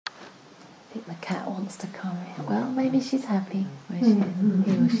I think the cat wants to come in. Well, maybe she's happy where she is,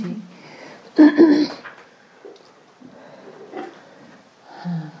 he or she.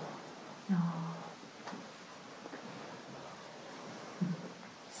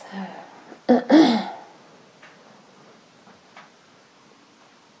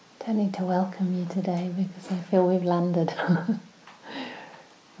 Don't need to welcome you today because I feel we've landed.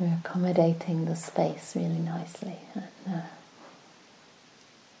 We're accommodating the space really nicely. And,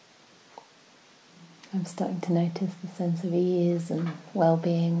 I'm starting to notice the sense of ease and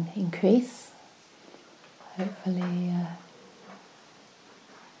well-being increase. Hopefully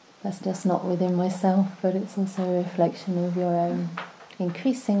that's just not within myself, but it's also a reflection of your own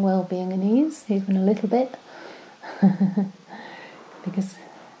increasing well-being and ease, even a little bit. Because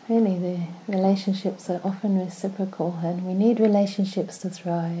really the relationships are often reciprocal, and we need relationships to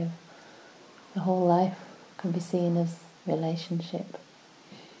thrive. The whole life can be seen as relationship.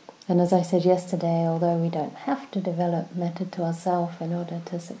 And as I said yesterday, although we don't have to develop metta to ourselves in order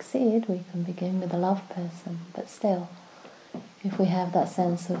to succeed, we can begin with a love person. But still, if we have that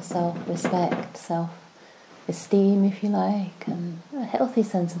sense of self-respect, self-esteem, if you like, and a healthy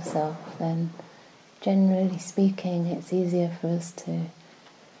sense of self, then generally speaking, it's easier for us to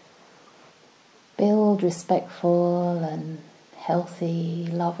build respectful and healthy,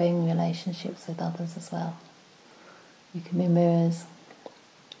 loving relationships with others as well. You can be mirrors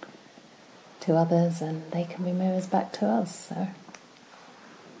to others and they can be mirrors back to us. So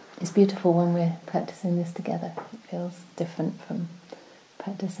it's beautiful when we're practicing this together. It feels different from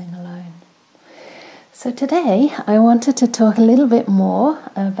practicing alone. So today I wanted to talk a little bit more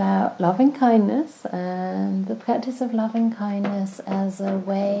about loving kindness and the practice of loving kindness as a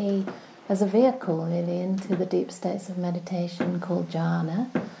way, as a vehicle really into the deep states of meditation called Jhana.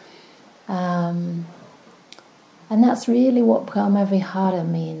 And that's really what Brahma-vihara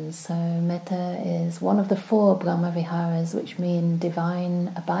means. So Metta is one of the 4 Brahma-viharas, which mean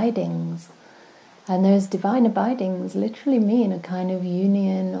divine abidings. And those divine abidings literally mean a kind of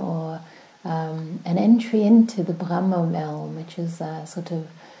union or an entry into the Brahma realm, which is a sort of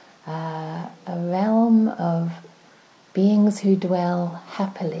a realm of beings who dwell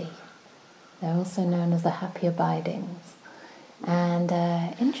happily. They're also known as the happy abidings. And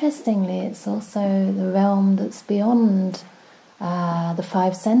interestingly, it's also the realm that's beyond the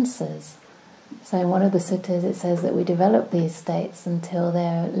 5 senses. So in one of the suttas it says that we develop these states until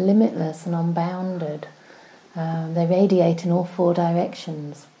they're limitless and unbounded. They radiate in all 4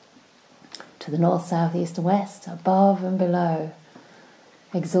 directions, to the north, south, east and west, above and below,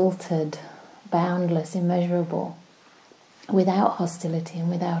 exalted, boundless, immeasurable, without hostility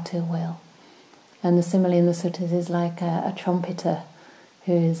and without ill will. And the simile in the suttas is like a trumpeter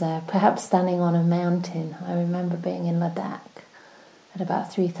who's perhaps standing on a mountain. I remember being in Ladakh at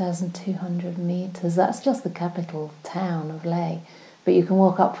about 3,200 meters. That's just the capital town of Leh. But you can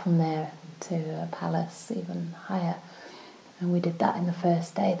walk up from there to a palace even higher. And we did that in the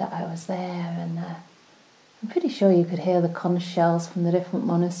first day that I was there. And I'm pretty sure you could hear the conch shells from the different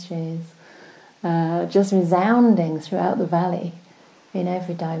monasteries just resounding throughout the valley, in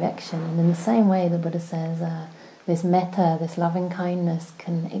every direction. And in the same way the Buddha says this metta, this loving kindness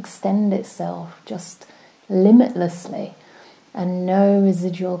can extend itself just limitlessly and no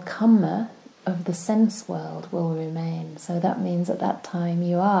residual karma of the sense world will remain. So that means at that time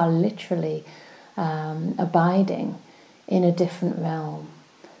you are literally abiding in a different realm,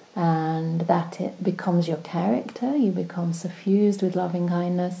 and that it becomes your character. You become suffused with loving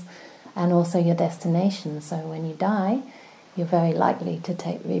kindness and also your destination. So when you die, you're very likely to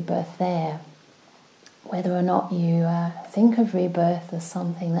take rebirth there. Whether or not you think of rebirth as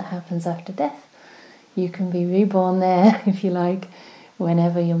something that happens after death, you can be reborn there, if you like,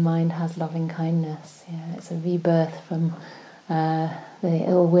 whenever your mind has loving kindness. Yeah, it's a rebirth from the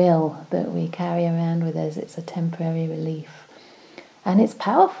ill will that we carry around with us. It's a temporary relief. And it's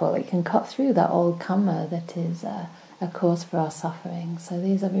powerful. It can cut through that old karma that is a cause for our suffering. So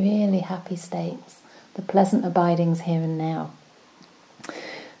these are really happy states, the pleasant abidings here and now.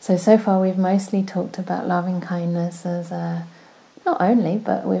 So far we've mostly talked about loving kindness as not only,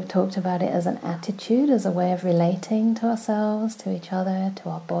 but we've talked about it as an attitude, as a way of relating to ourselves, to each other, to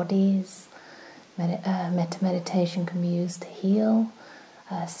our bodies. Metta meditation can be used to heal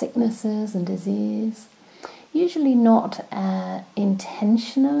sicknesses and disease. Usually not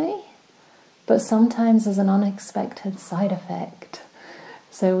intentionally, but sometimes as an unexpected side effect.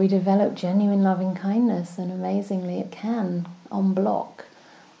 So we develop genuine loving kindness, and amazingly it can unblock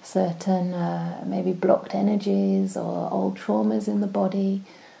certain maybe blocked energies or old traumas in the body,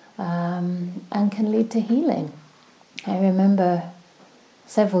 and can lead to healing. I remember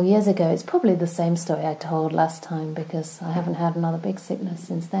several years ago, it's probably the same story I told last time because I haven't had another big sickness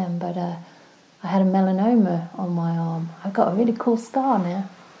since then, but I had a melanoma on my arm. I've got a really cool scar now.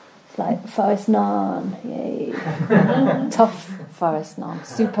 It's like Forest Nan, yay. Tough Forest Nan,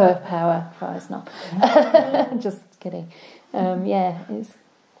 superpower Forest Nan. Just kidding. Yeah, it's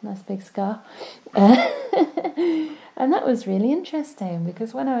a nice big scar. And that was really interesting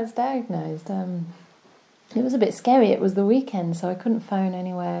because when I was diagnosed, it was a bit scary. It was the weekend, so I couldn't phone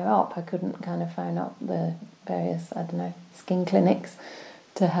anywhere up. I couldn't kind of phone up the various, skin clinics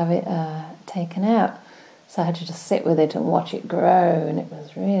to have it taken out. So I had to just sit with it and watch it grow, and it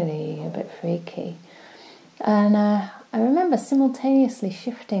was really a bit freaky. And I remember simultaneously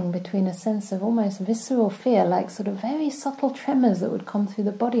shifting between a sense of almost visceral fear, like sort of very subtle tremors that would come through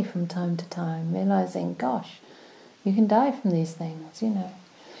the body from time to time, realizing, gosh, you can die from these things,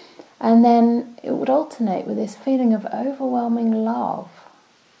 And then it would alternate with this feeling of overwhelming love,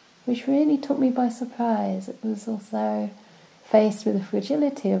 which really took me by surprise. It was also faced with the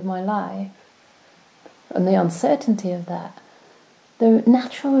fragility of my life and the uncertainty of that. The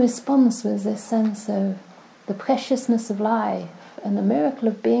natural response was this sense of the preciousness of life and the miracle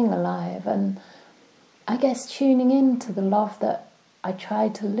of being alive, and I guess tuning into the love that I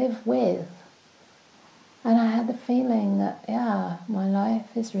tried to live with. And I had the feeling that, my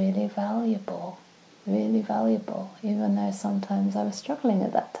life is really valuable, even though sometimes I was struggling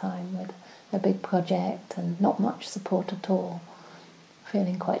at that time with a big project and not much support at all,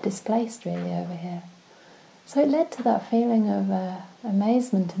 feeling quite displaced really over here. So it led to that feeling of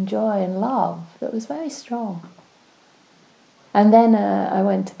amazement and joy and love that was very strong. And then I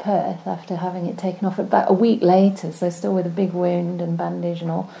went to Perth after having it taken off about a week later, so still with a big wound and bandage and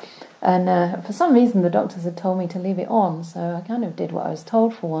all. And for some reason the doctors had told me to leave it on, so I kind of did what I was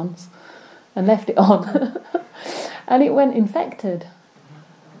told for once and left it on. And it went infected.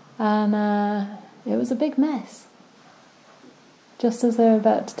 And it was a big mess. Just as they were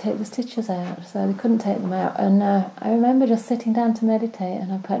about to take the stitches out, so they couldn't take them out. And I remember just sitting down to meditate,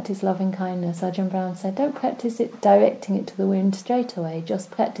 and I practiced loving kindness. Ajahn Brahm said, don't practice it directing it to the wound straight away,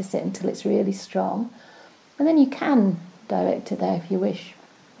 just practice it until it's really strong. And then you can direct it there if you wish.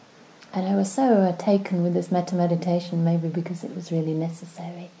 And I was so taken with this metta meditation, maybe because it was really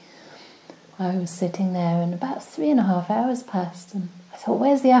necessary. I was sitting there and about 3.5 hours passed, and I thought,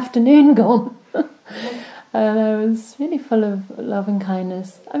 where's the afternoon gone? And I was really full of love and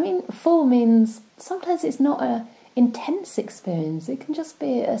kindness. I mean, full means sometimes it's not an intense experience. It can just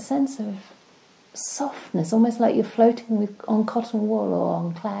be a sense of softness, almost like you're floating on cotton wool or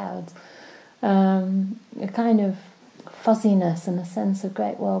on clouds. A kind of fuzziness and a sense of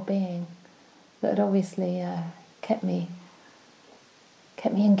great well-being that had obviously kept me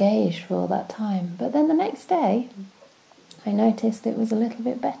engaged for all that time. But then the next day, I noticed it was a little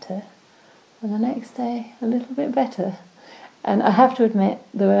bit better. And the next day, a little bit better. And I have to admit,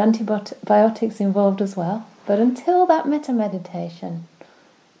 there were antibiotics involved as well. But until that metta meditation,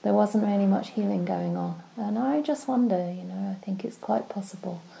 there wasn't really much healing going on. And I just wonder, I think it's quite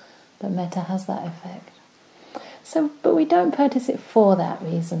possible that metta has that effect. So, but we don't practice it for that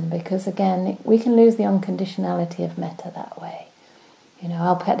reason, because again, we can lose the unconditionality of metta that way.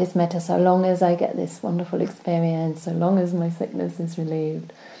 I'll practice metta so long as I get this wonderful experience, so long as my sickness is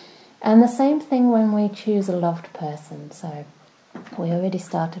relieved. And the same thing when we choose a loved person. So we already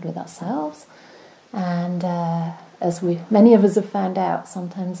started with ourselves, and as many of us have found out,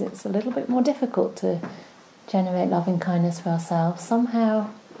 sometimes it's a little bit more difficult to generate loving kindness for ourselves.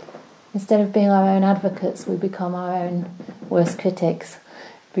 Somehow, instead of being our own advocates, we become our own worst critics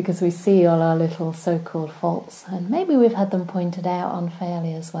because we see all our little so-called faults, and maybe we've had them pointed out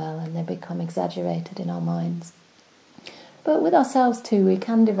unfairly as well, and they become exaggerated in our minds. But with ourselves too, we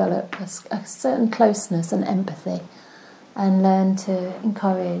can develop a certain closeness and empathy and learn to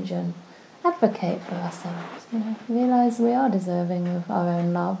encourage and advocate for ourselves. Realise we are deserving of our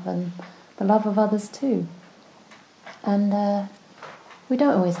own love and the love of others too. And we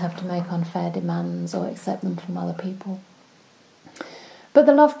don't always have to make unfair demands or accept them from other people. But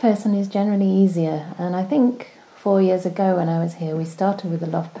the loved person is generally easier, and I think 4 years ago when I was here, we started with the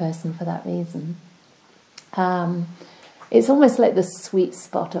loved person for that reason. It's almost like the sweet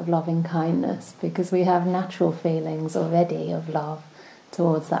spot of loving kindness, because we have natural feelings already of love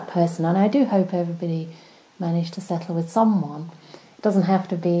towards that person. And I do hope everybody managed to settle with someone. It doesn't have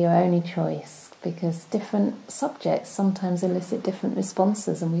to be your only choice, because different subjects sometimes elicit different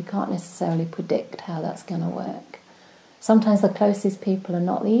responses, and we can't necessarily predict how that's going to work. Sometimes the closest people are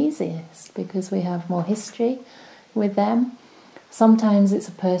not the easiest, because we have more history with them. Sometimes it's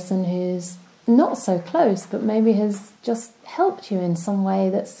a person who's not so close, but maybe has just helped you in some way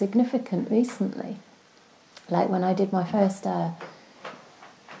that's significant recently. Like when I did my first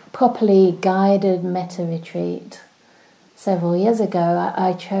properly guided metta retreat several years ago,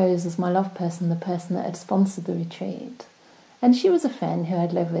 I chose as my love person the person that had sponsored the retreat. And she was a friend who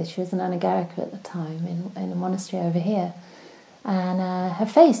I'd lived with. She was an Anagarika at the time in a monastery over here. And her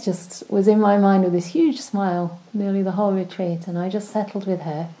face just was in my mind with this huge smile nearly the whole retreat. And I just settled with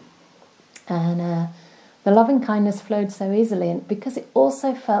her. And the loving kindness flowed so easily, and because it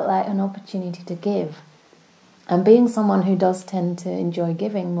also felt like an opportunity to give. And being someone who does tend to enjoy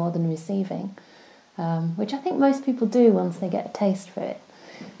giving more than receiving, which I think most people do once they get a taste for it,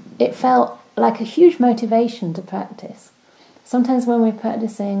 it felt like a huge motivation to practice. Sometimes when we're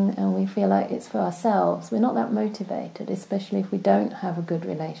practicing and we feel like it's for ourselves, we're not that motivated, especially if we don't have a good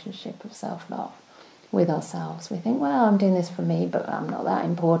relationship of self-love with ourselves. We think, well, I'm doing this for me, but I'm not that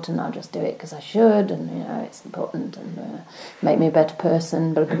important. I'll just do it because I should, and it's important, and make me a better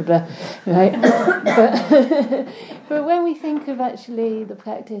person, blah blah blah, right? but when we think of actually the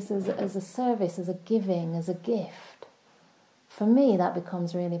practice as a service, as a giving, as a gift, for me that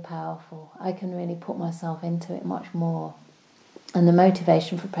becomes really powerful. I can really put myself into it much more, and the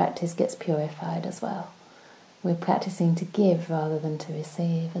motivation for practice gets purified as well. We're practicing to give rather than to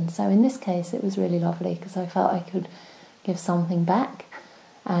receive. And so in this case it was really lovely because I felt I could give something back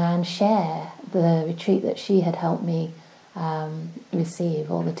and share the retreat that she had helped me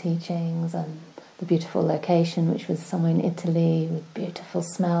receive, all the teachings and the beautiful location, which was somewhere in Italy with beautiful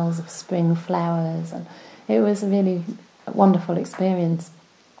smells of spring flowers, and it was a really wonderful experience.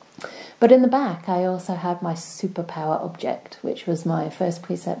 But in the back I also had my superpower object, which was my first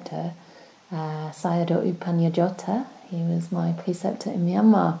preceptor, Sayadaw U Panyajota. He was my preceptor in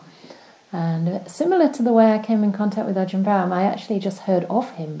Myanmar, and similar to the way I came in contact with Ajahn Brahm, I actually just heard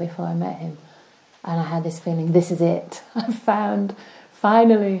of him before I met him, and I had this feeling, this is it. I found,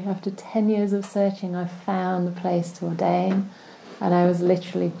 finally, after 10 years of searching, I found the place to ordain, and I was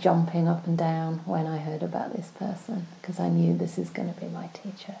literally jumping up and down when I heard about this person, because I knew this is going to be my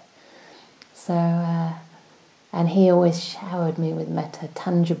teacher. So and he always showered me with metta,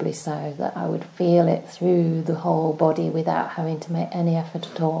 tangibly so, that I would feel it through the whole body without having to make any effort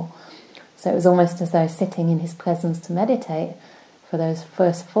at all. So it was almost as though sitting in his presence to meditate for those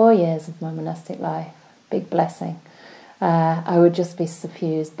first 4 years of my monastic life, big blessing, I would just be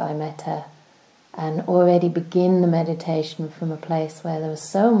suffused by metta and already begin the meditation from a place where there was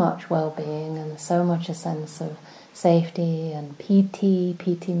so much well-being and so much a sense of safety and piti.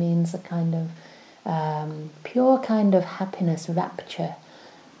 Piti means a kind of pure kind of happiness, rapture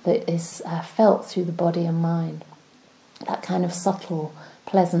that is felt through the body and mind. That kind of subtle,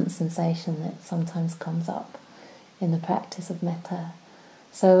 pleasant sensation that sometimes comes up in the practice of metta.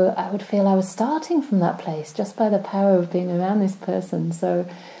 So I would feel I was starting from that place just by the power of being around this person. So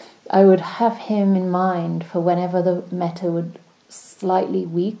I would have him in mind for whenever the metta would slightly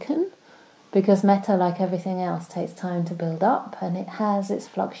weaken, because metta, like everything else, takes time to build up and it has its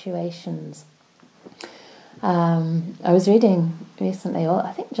fluctuations. I was reading recently, or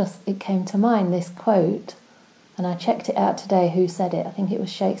I think just it came to mind, this quote, and I checked it out today who said it. I think it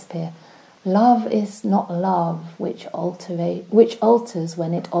was Shakespeare. Love is not love which alters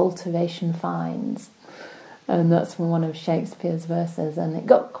when it alteration finds. And that's from one of Shakespeare's verses, and it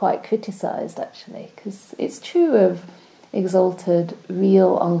got quite criticised actually, because it's true of exalted,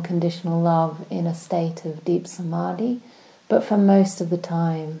 real, unconditional love in a state of deep samadhi, but for most of the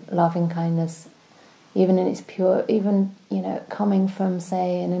time, loving kindness, even in its pure, coming from,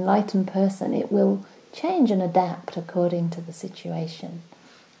 say, an enlightened person, it will change and adapt according to the situation.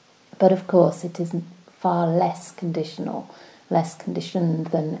 But of course, it is far less conditional, less conditioned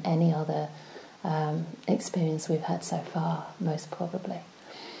than any other experience we've had so far, most probably.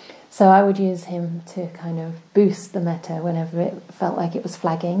 So I would use him to kind of boost the metta whenever it felt like it was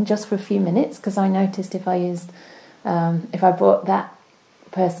flagging, just for a few minutes, because I noticed if I brought that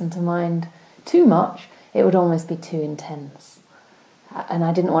person to mind too much, it would almost be too intense. And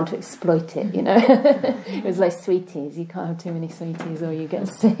I didn't want to exploit it, It was like sweeties. You can't have too many sweeties or you get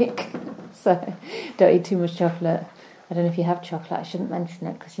sick. So don't eat too much chocolate. I don't know if you have chocolate. I shouldn't mention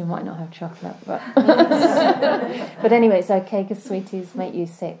it because you might not have chocolate. But, but anyway, it's okay because sweeties make you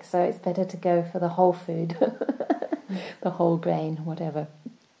sick. So it's better to go for the whole food, the whole grain, whatever.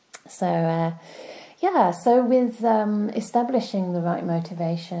 So so with establishing the right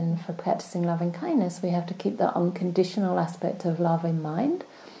motivation for practicing loving kindness, we have to keep the unconditional aspect of love in mind.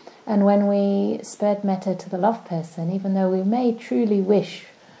 And when we spread metta to the loved person, even though we may truly wish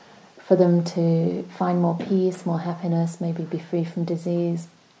for them to find more peace, more happiness, maybe be free from disease,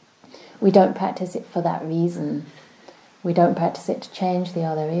 we don't practice it for that reason. We don't practice it to change the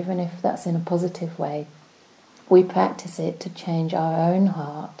other, even if that's in a positive way. We practice it to change our own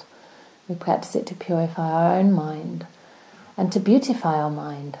heart. We practice it to purify our own mind and to beautify our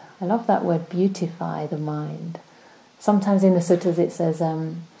mind. I love that word, beautify the mind. Sometimes in the suttas it says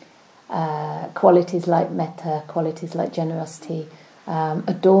qualities like metta, qualities like generosity,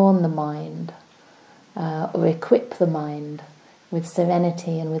 adorn the mind or equip the mind with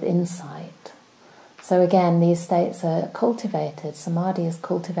serenity and with insight. So again, these states are cultivated. Samadhi is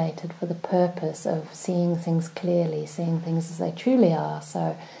cultivated for the purpose of seeing things clearly, seeing things as they truly are.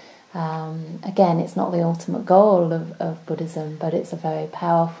 So again, it's not the ultimate goal of Buddhism, but it's a very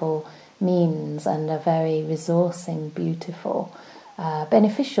powerful means and a very resourcing, beautiful,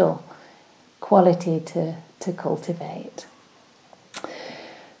 beneficial quality to cultivate.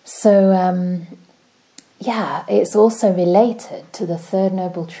 So yeah, it's also related to the third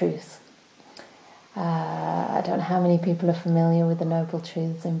noble truth. I don't know how many people are familiar with the noble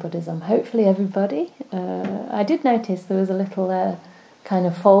truths in Buddhism. Hopefully everybody. I did notice there was a little kind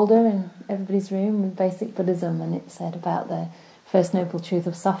of folder in everybody's room with basic Buddhism, and it said about the first noble truth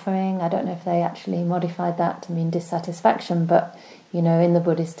of suffering. I don't know if they actually modified that to mean dissatisfaction, but you know, in the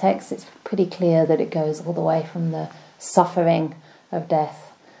Buddhist text it's pretty clear that it goes all the way from the suffering of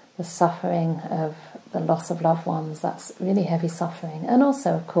death, the suffering of the loss of loved ones. That's really heavy suffering, and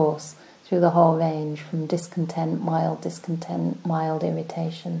also of course through the whole range from discontent, mild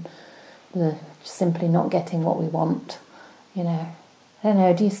irritation, the simply not getting what we want, you know. I don't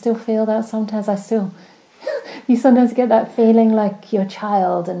know, do you still feel that? Sometimes you sometimes get that feeling like you're a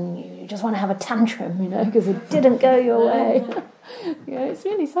child and you just want to have a tantrum, you know, because it didn't go your way. You know, it's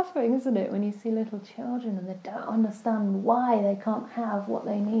really suffering, isn't it, when you see little children and they don't understand why they can't have what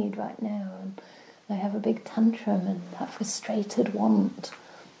they need right now, and they have a big tantrum, and that frustrated want.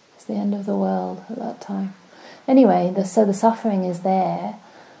 It's the end of the world at that time. Anyway, so the suffering is there,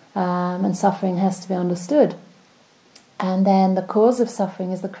 and suffering has to be understood. And then the cause of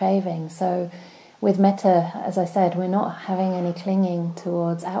suffering is the craving. So with metta, as I said, we're not having any clinging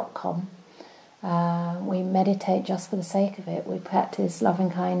towards outcome. We meditate just for the sake of it. We practice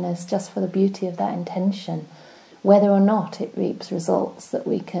loving kindness just for the beauty of that intention, whether or not it reaps results that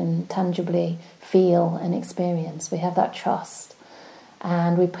we can tangibly feel and experience. We have that trust.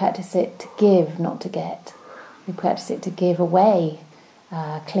 And we practice it to give, not to get. We practice it to give away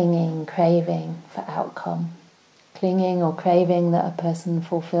clinging, craving for outcome. Clinging or craving that a person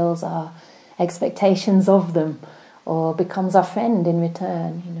fulfills our expectations of them or becomes our friend in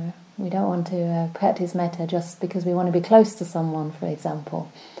return, you know. We don't want to practice metta just because we want to be close to someone, for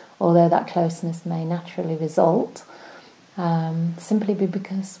example, although that closeness may naturally result, simply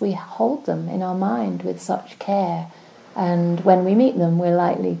because we hold them in our mind with such care, and when we meet them we're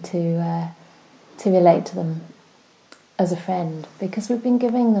likely to relate to them as a friend because we've been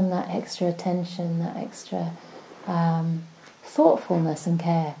giving them that extra attention, that extra thoughtfulness and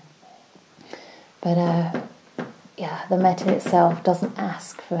care. But yeah, the metta itself doesn't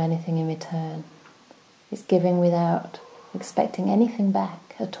ask for anything in return. It's giving without expecting anything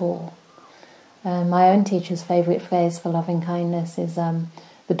back at all. My own teacher's favourite phrase for loving kindness is,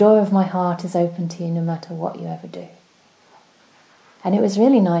 the door of my heart is open to you no matter what you ever do. And it was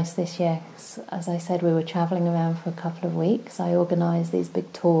really nice this year. As I said, we were travelling around for a couple of weeks. I organised these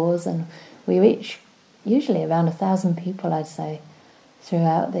big tours, and we reached usually around 1,000 people, I'd say,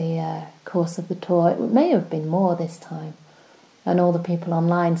 throughout the course of the tour. It may have been more this time, and all the people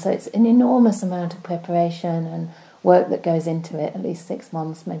online. So it's an enormous amount of preparation and work that goes into it, at least 6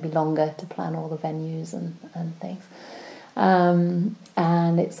 months, maybe longer, to plan all the venues and things.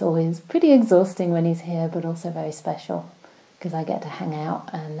 And it's always pretty exhausting when he's here, but also very special, because I get to hang out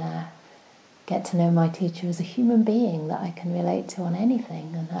and get to know my teacher as a human being that I can relate to on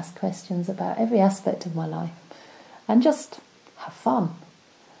anything and ask questions about every aspect of my life and just have fun.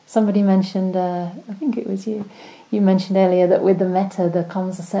 Somebody mentioned, I think it was you mentioned earlier that with the metta there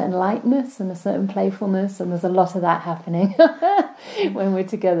comes a certain lightness and a certain playfulness, and there's a lot of that happening when we're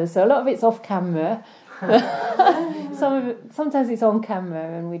together. So a lot of it's off camera. Sometimes it's on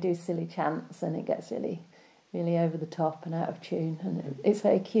camera and we do silly chants and it gets really over the top and out of tune, and it's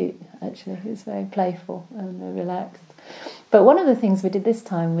very cute actually. It's very playful and relaxed. But one of the things we did this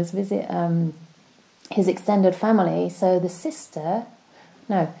time was visit his extended family. So the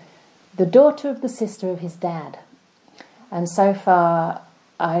daughter of the sister of his dad. And so far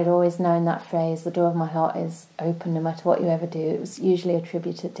I'd always known that phrase, the door of my heart is open no matter what you ever do. It was usually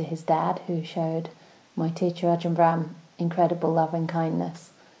attributed to his dad, who showed my teacher Ajahn Brahm incredible love and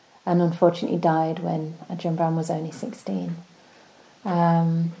kindness, and unfortunately died when Ajahn Brahm was only 16.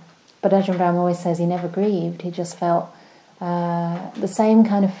 But Ajahn Brahm always says he never grieved, he just felt the same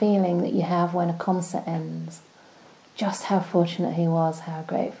kind of feeling that you have when a concert ends. Just how fortunate he was, how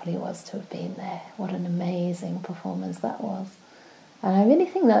grateful he was to have been there. What an amazing performance that was. And I really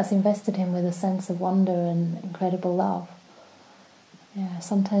think that's invested him with a sense of wonder and incredible love. Yeah,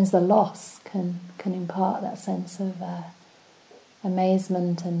 sometimes the loss can impart that sense of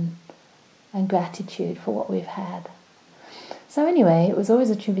amazement and gratitude for what we've had. So anyway, it was always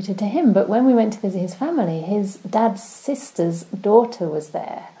attributed to him, but when we went to visit his family, his dad's sister's daughter was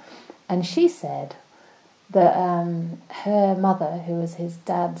there, and she said that her mother, who was his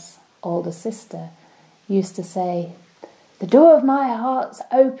dad's older sister, used to say, "The door of my heart's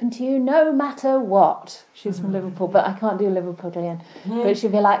open to you no matter what." She's from Liverpool, but I can't do Liverpoolian. But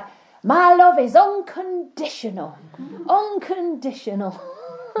she'd be like, "My love is unconditional, unconditional."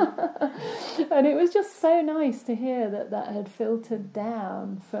 And it was just so nice to hear that had filtered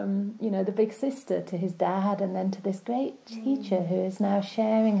down from, the big sister to his dad, and then to this great teacher who is now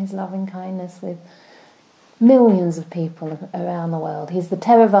sharing his loving kindness with millions of people around the world. He's the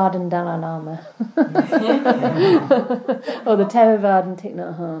Theravadan Dalai Lama. Or the Theravadan Thich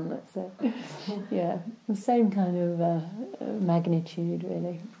Nhat Hanh, let's say. Yeah, the same kind of magnitude,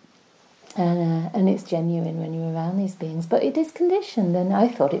 really. And it's genuine when you're around these beings. But it is conditioned, and I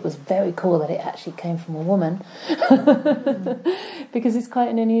thought it was very cool that it actually came from a woman. Because it's quite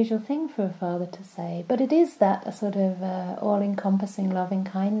an unusual thing for a father to say. But it is that sort of all-encompassing loving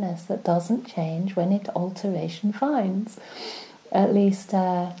kindness that doesn't change when it alteration finds. At least,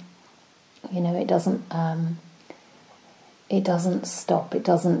 it doesn't stop, it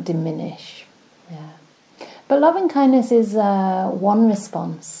doesn't diminish. Yeah. But loving kindness is one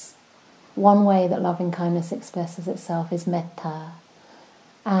response. One way that loving kindness expresses itself is Mettā.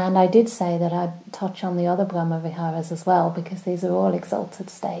 And I did say that I'd touch on the other Brahma Viharas as well, because these are all exalted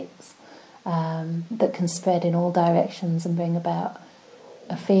states that can spread in all directions and bring about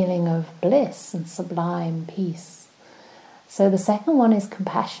a feeling of bliss and sublime peace. So the second one is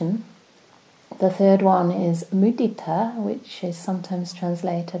compassion. The third one is mudita, which is sometimes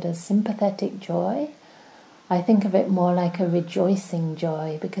translated as sympathetic joy. I think of it more like a rejoicing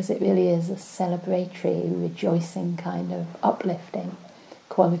joy, because it really is a celebratory, rejoicing kind of uplifting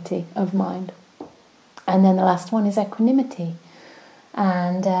quality of mind. And then the last one is equanimity.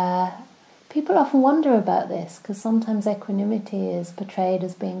 And people often wonder about this, because sometimes equanimity is portrayed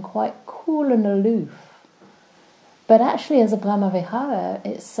as being quite cool and aloof. But actually, as a Brahma Vihara,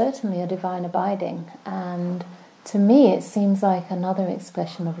 it's certainly a divine abiding. And to me, it seems like another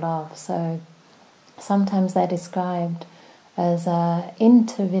expression of love. So sometimes they're described as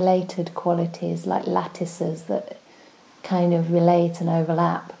interrelated qualities, like lattices that kind of relate and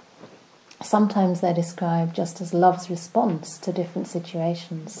overlap. Sometimes they're described just as love's response to different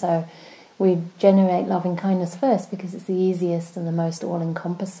situations. So we generate loving kindness first because it's the easiest and the most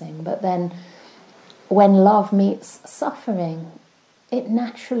all-encompassing. But then when love meets suffering, it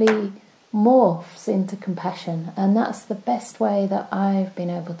naturally morphs into compassion. And that's the best way that I've been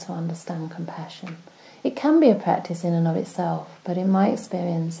able to understand compassion. It can be a practice in and of itself, but in my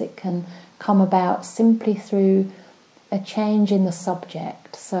experience it can come about simply through a change in the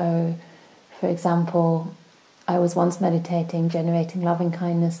subject. So, for example, I was once meditating, generating loving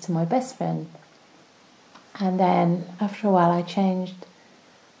kindness to my best friend, and then after a while I changed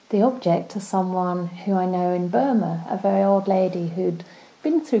the object to someone who I know in Burma, a very old lady who'd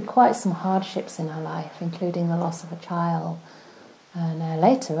been through quite some hardships in her life, including the loss of a child. And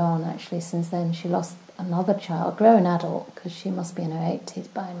later on, actually, since then, she lost another child, grown adult, because she must be in her 80s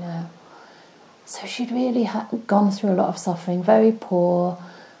by now. So she'd really gone through a lot of suffering, very poor,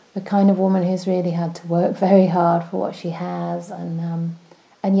 the kind of woman who's really had to work very hard for what she has, and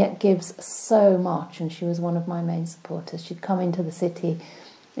yet gives so much. And she was one of my main supporters. She'd come into the city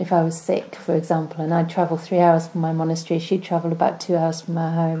if I was sick, for example, and I'd travel 3 hours from my monastery. She'd travel about 2 hours from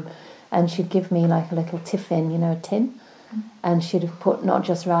her home, and she'd give me like a little tiffin, a tin. And she'd have put not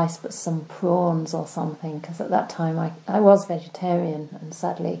just rice but some prawns or something, because at that time I was vegetarian, and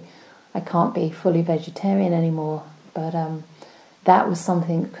sadly I can't be fully vegetarian anymore, but that was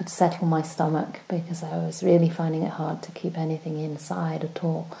something that could settle my stomach, because I was really finding it hard to keep anything inside at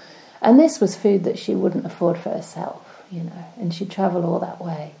all. And this was food that she wouldn't afford for herself, and she'd travel all that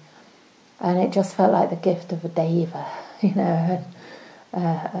way, and it just felt like the gift of a deva,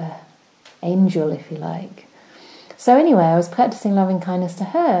 an angel, if you like. So anyway, I was practicing loving kindness to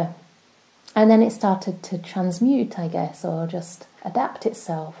her, and then it started to transmute, I guess, or just adapt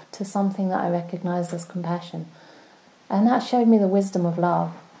itself to something that I recognised as compassion. And that showed me the wisdom of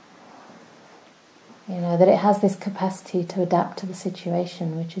love. that it has this capacity to adapt to the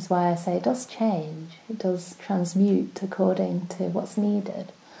situation, which is why I say it does change, it does transmute according to what's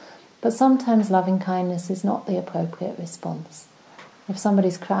needed. But sometimes loving kindness is not the appropriate response. If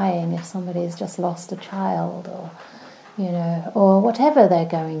somebody's crying, if somebody's just lost a child, or whatever they're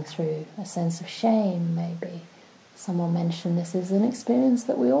going through, a sense of shame maybe. Someone mentioned this is an experience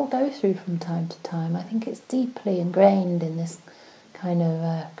that we all go through from time to time. I think it's deeply ingrained in this kind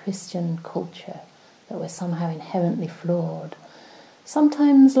of Christian culture, that we're somehow inherently flawed.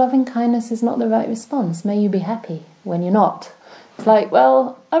 Sometimes loving kindness is not the right response. May you be happy when you're not. It's like,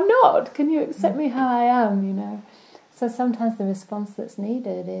 well, I'm not. Can you accept me how I am, So sometimes the response that's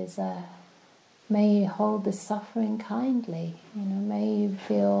needed is, may you hold this suffering kindly. May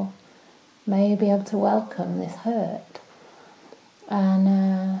you be able to welcome this hurt.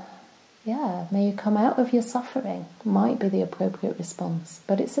 And may you come out of your suffering. Might be the appropriate response,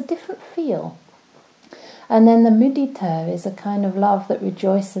 but it's a different feel. And then the mudita is a kind of love that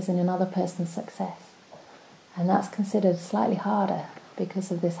rejoices in another person's success. And that's considered slightly harder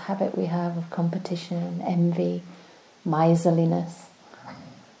because of this habit we have of competition, envy, miserliness.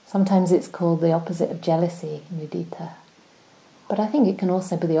 Sometimes it's called the opposite of jealousy, mudita. But I think it can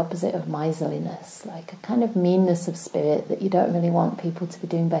also be the opposite of miserliness, like a kind of meanness of spirit that you don't really want people to be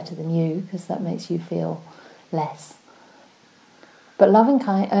doing better than you because that makes you feel less. But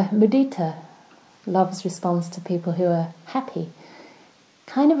mudita, love's response to people who are happy,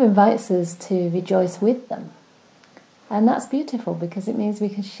 kind of invites us to rejoice with them. And that's beautiful because it means we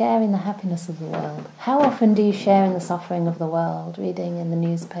can share in the happiness of the world. How often do you share in the suffering of the world, reading in the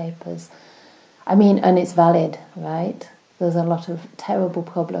newspapers? And it's valid, right? There's a lot of terrible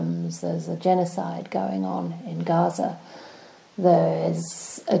problems. There's a genocide going on in Gaza.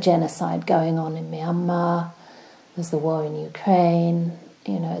 There's a genocide going on in Myanmar. There's the war in Ukraine.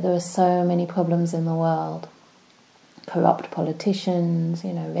 There are so many problems in the world. Corrupt politicians,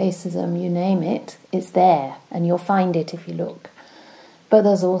 racism, you name it, it's there, and you'll find it if you look. But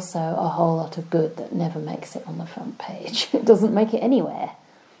there's also a whole lot of good that never makes it on the front page. It doesn't make it anywhere.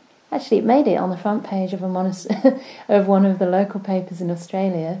 Actually, it made it on the front page of of one of the local papers in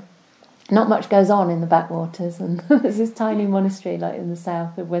Australia. Not much goes on in the backwaters, and there's this tiny monastery like in the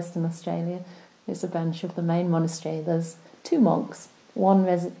south of Western Australia. It's a branch of the main monastery. There's 2 monks,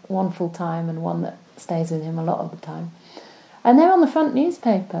 one full-time and one that stays with him a lot of the time. And they're on the front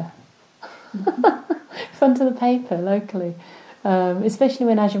newspaper, front of the paper locally. Especially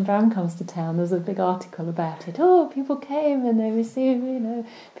when Ajahn Brahm comes to town, there's a big article about it. Oh, people came and they received,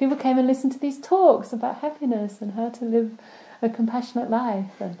 people came and listened to these talks about happiness and how to live a compassionate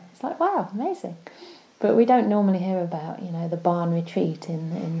life. And it's like, wow, amazing. But we don't normally hear about, the barn retreat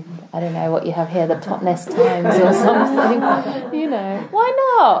in I don't know what you have here, the Totnes Times or something.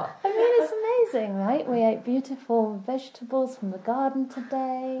 Why not? It's amazing, right? We ate beautiful vegetables from the garden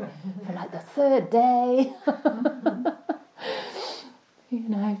today for like the 3rd day.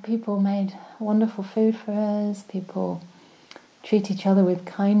 People made wonderful food for us. People treat each other with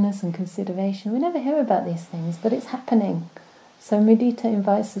kindness and consideration. We never hear about these things, but it's happening. So mudita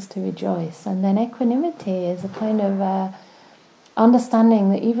invites us to rejoice. And then equanimity is a kind of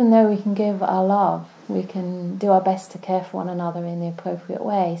understanding that even though we can give our love, we can do our best to care for one another in the appropriate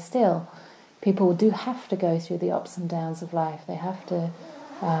way, still, people do have to go through the ups and downs of life. They have to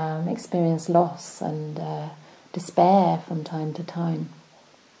experience loss and despair from time to time.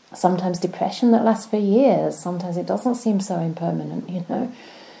 Sometimes depression that lasts for years. Sometimes it doesn't seem so impermanent,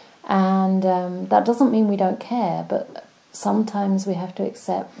 And that doesn't mean we don't care, but sometimes we have to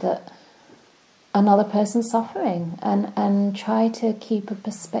accept that another person's suffering and try to keep a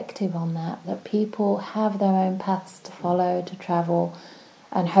perspective on that people have their own paths to follow, to travel,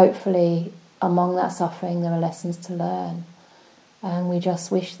 and hopefully among that suffering there are lessons to learn. And we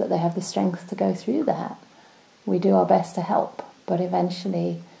just wish that they have the strength to go through that. We do our best to help, but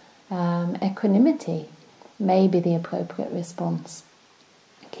eventually equanimity may be the appropriate response.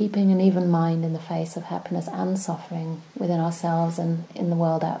 Keeping an even mind in the face of happiness and suffering within ourselves and in the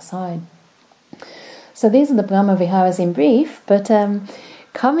world outside. So these are the Brahma Viharas in brief, but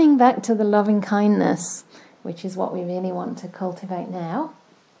coming back to the loving kindness, which is what we really want to cultivate now,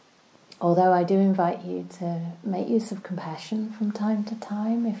 although I do invite you to make use of compassion from time to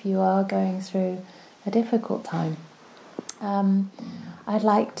time if you are going through a difficult time. I'd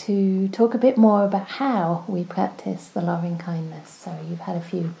like to talk a bit more about how we practice the loving kindness. So you've had a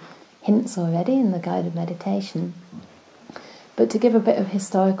few hints already in the guided meditation. But to give a bit of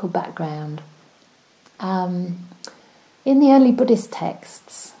historical background, in the early Buddhist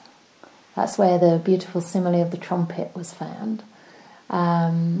texts, that's where the beautiful simile of the trumpet was found.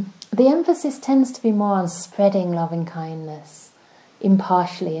 The emphasis tends to be more on spreading loving kindness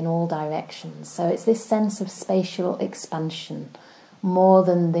impartially in all directions. So it's this sense of spatial expansion more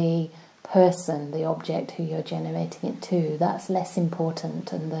than the person, the object who you're generating it to. That's less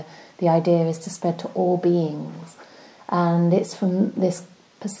important, and the idea is to spread to all beings. And it's from this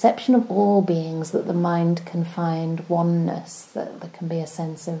perception of all beings that the mind can find oneness, that there can be a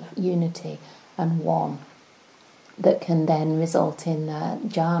sense of unity and one that can then result in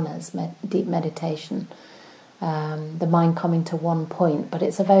jhanas, deep meditation, the mind coming to one point. But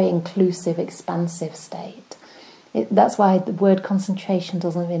it's a very inclusive, expansive state. That's why the word concentration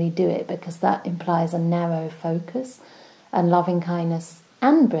doesn't really do it, because that implies a narrow focus. And loving kindness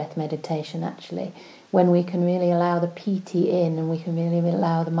and breath meditation, actually, when we can really allow the piti in and we can really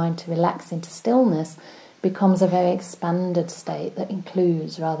allow the mind to relax into stillness, becomes a very expanded state that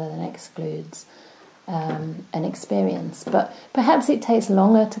includes rather than excludes an experience. But perhaps it takes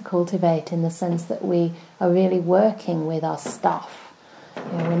longer to cultivate, in the sense that we are really working with our stuff.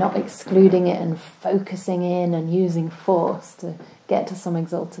 We're not excluding it and focusing in and using force to get to some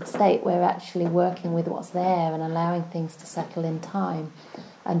exalted state. We're actually working with what's there and allowing things to settle in time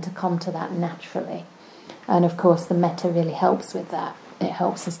and to come to that naturally. And of course the metta really helps with that. It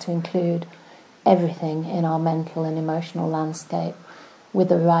helps us to include everything in our mental and emotional landscape with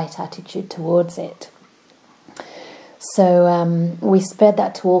the right attitude towards it. So we spread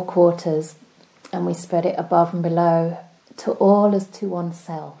that to all quarters, and we spread it above and below, to all as to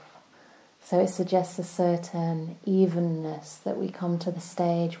oneself. So it suggests a certain evenness, that we come to the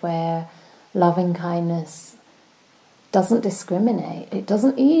stage where loving kindness doesn't discriminate. It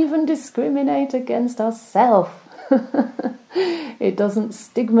doesn't even discriminate against ourselves. It doesn't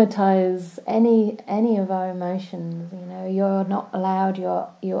stigmatize any of our emotions. You're not allowed,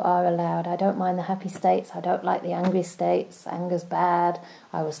 you are allowed. I don't mind the happy states, I don't like the angry states. Anger's bad,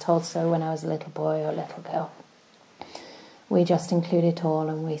 I was told so when I was a little boy or a little girl. We just include it all,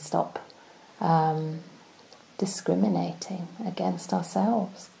 and we stop discriminating against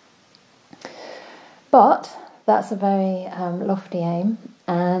ourselves. But that's a very lofty aim,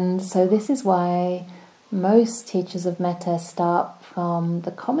 and so this is why most teachers of metta start from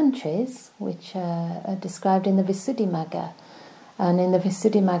the commentaries, which are described in the Visuddhimagga. And in the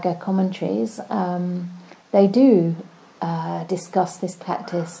Visuddhimagga commentaries, they do discuss this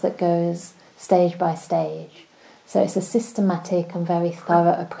practice that goes stage by stage. So it's a systematic and very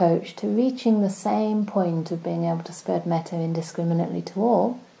thorough approach to reaching the same point of being able to spread metta indiscriminately to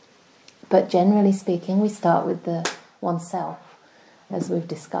all. But generally speaking, we start with the oneself, as we've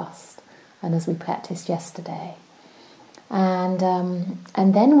discussed and as we practiced yesterday. And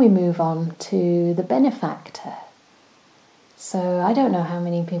then we move on to the benefactor. So I don't know how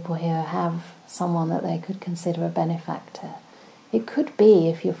many people here have someone that they could consider a benefactor. It could be,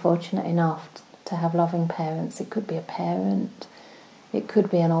 if you're fortunate enough to have loving parents, it could be a parent, it could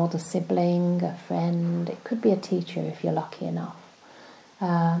be an older sibling, a friend, it could be a teacher if you're lucky enough.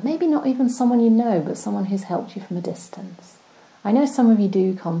 Maybe not even someone you know, but someone who's helped you from a distance. I know some of you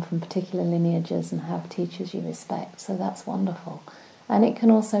do come from particular lineages and have teachers you respect, so that's wonderful. And it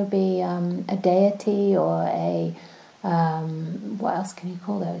can also be a deity or a, what else can you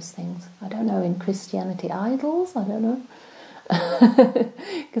call those things? I don't know, in Christianity, idols? I don't know.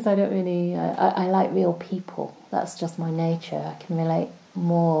 Because I don't really, I like real people. That's just my nature. I can relate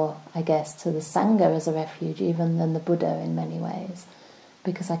more, I guess, to the Sangha as a refuge even than the Buddha in many ways,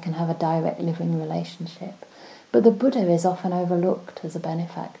 because I can have a direct living relationship. But the Buddha is often overlooked as a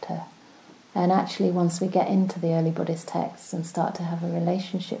benefactor. And actually, once we get into the early Buddhist texts and start to have a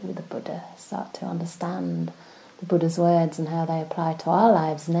relationship with the Buddha, start to understand the Buddha's words and how they apply to our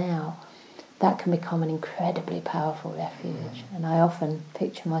lives now, that can become an incredibly powerful refuge. And I often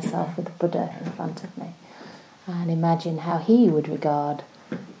picture myself with the Buddha in front of me and imagine how he would regard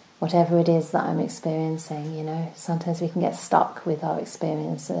whatever it is that I'm experiencing. Sometimes we can get stuck with our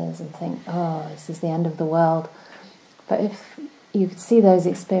experiences and think, oh, this is the end of the world. But if you could see those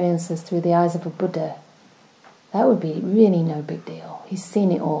experiences through the eyes of a Buddha, that would be really no big deal. He's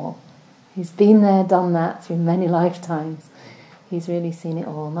seen it all. He's been there, done that through many lifetimes. He's really seen it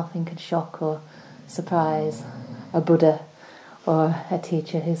all. Nothing could shock or surprise a Buddha or a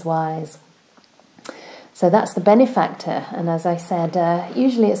teacher who's wise. So that's the benefactor. And as I said,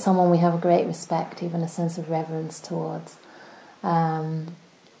 usually it's someone we have a great respect, even a sense of reverence towards. And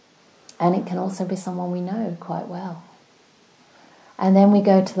it can also be someone we know quite well. And then we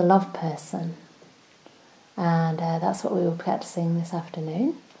go to the love person. And that's what we were practicing this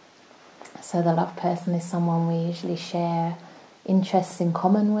afternoon. So the love person is someone we usually share interests in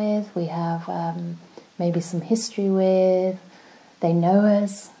common with, we have maybe some history with, They know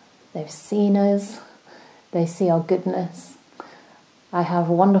us, they've seen us, they see our goodness. I have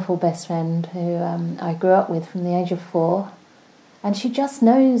a wonderful best friend who I grew up with from the age of 4, and she just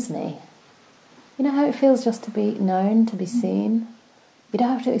knows me. You know how it feels just to be known, to be seen? You don't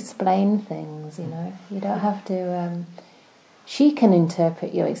have to explain things, you know. You don't have to... she can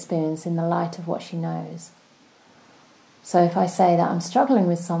interpret your experience in the light of what she knows. So if I say that I'm struggling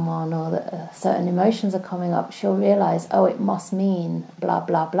with someone or that certain emotions are coming up, she'll realise, oh, it must mean blah,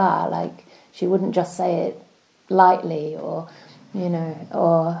 blah, blah. Like, she wouldn't just say it lightly or, you know,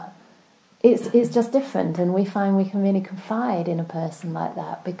 or... It's just different, and we find we can really confide in a person like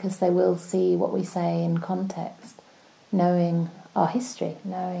that because they will see what we say in context, knowing our history,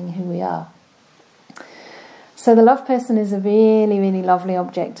 knowing who we are. So the love person is a really, really lovely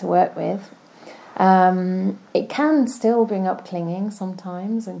object to work with. It can still bring up clinging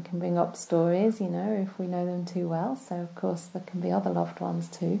sometimes and can bring up stories, you know, if we know them too well. So, of course, there can be other loved ones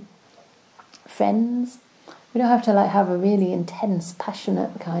too. Friends. We don't have to have a really intense,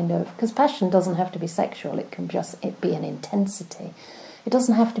 passionate kind of... Because passion doesn't have to be sexual. It can just be an intensity. It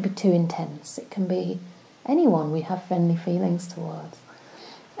doesn't have to be too intense. It can be anyone we have friendly feelings towards.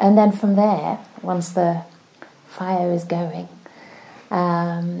 And then from there, once the fire is going,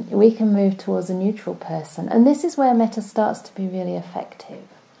 we can move towards a neutral person. And this is where metta starts to be really effective.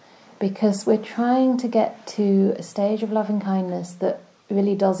 Because we're trying to get to a stage of loving kindness that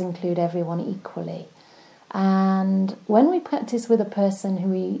really does include everyone equally. And when we practice with a person who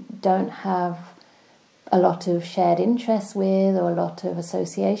we don't have a lot of shared interests with or a lot of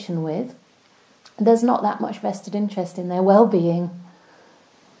association with, there's not that much vested interest in their well-being.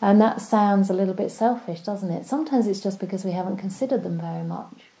 And that sounds a little bit selfish, doesn't it? Sometimes it's just because we haven't considered them very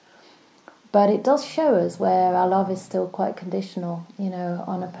much. But it does show us where our love is still quite conditional, you know,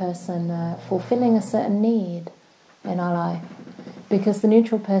 on a person fulfilling a certain need in our life. Because the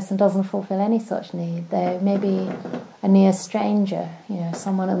neutral person doesn't fulfill any such need. They may be a near stranger, you know,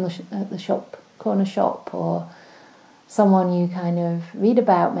 someone at the shop, corner shop, or someone you kind of read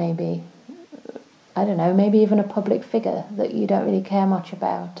about maybe. I don't know, maybe even a public figure that you don't really care much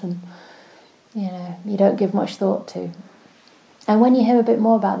about and, you know, you don't give much thought to. And when you hear a bit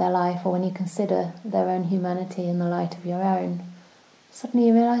more about their life, or when you consider their own humanity in the light of your own, suddenly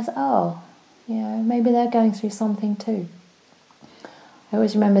you realise, oh, you know, maybe they're going through something too. I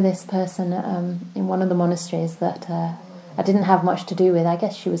always remember this person in one of the monasteries that I didn't have much to do with. I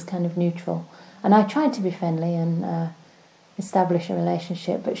guess she was kind of neutral. And I tried to be friendly and establish a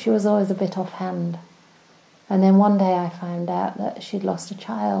relationship, but she was always a bit offhand. And then one day I found out that she'd lost a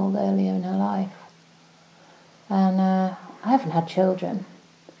child earlier in her life. And I haven't had children.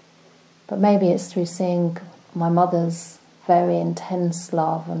 But maybe it's through seeing my mother's very intense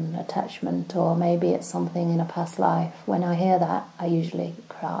love and attachment, or maybe it's something in a past life. When I hear that, I usually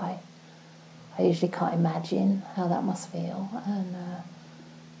cry. I usually can't imagine how that must feel. And,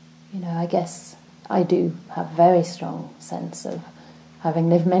 you know, I guess I do have a very strong sense of having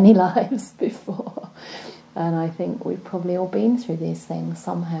lived many lives before. And I think we've probably all been through these things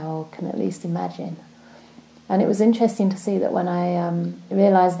somehow, or can at least imagine. And it was interesting to see that when I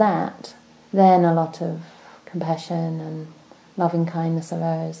realised that, then a lot of compassion and loving kindness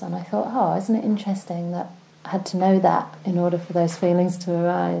arose. And I thought, oh, isn't it interesting that I had to know that in order for those feelings to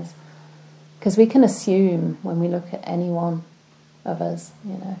arise? Because we can assume when we look at any one of us,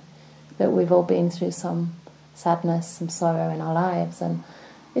 you know, that we've all been through some sadness, some sorrow in our lives. And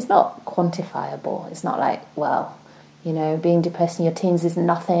it's not quantifiable. It's not like, well, you know, being depressed in your teens is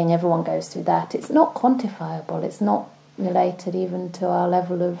nothing, everyone goes through that. It's not quantifiable. It's not related even to our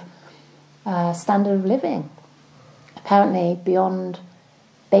level of standard of living. Apparently, beyond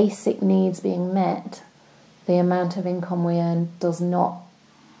basic needs being met, the amount of income we earn does not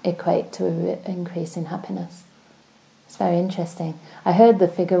equate to an increase in happiness. It's very interesting. I heard the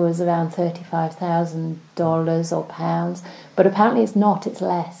figure was around $35,000 or pounds, but apparently it's not, it's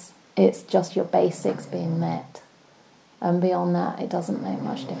less. It's just your basics being met. And beyond that, it doesn't make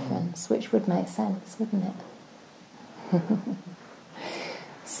much difference, which would make sense, wouldn't it?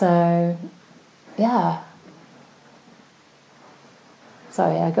 So, yeah.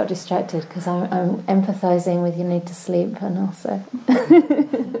 Sorry, I got distracted because I'm empathising with your need to sleep, and also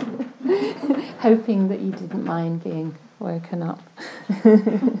hoping that you didn't mind being woken up.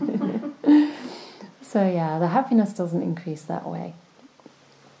 So yeah, the happiness doesn't increase that way.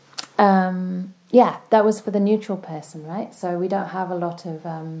 Yeah, that was for the neutral person, right? So we don't have a lot of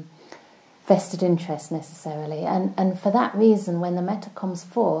vested interest necessarily. And for that reason, when the metta comes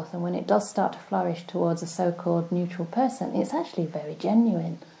forth and when it does start to flourish towards a so-called neutral person, it's actually very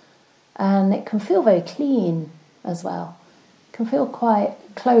genuine. And it can feel very clean as well. can feel quite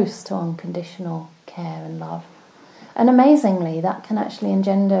close to unconditional care and love. And amazingly, that can actually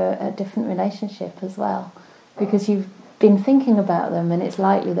engender a different relationship as well, because you've been thinking about them, and it's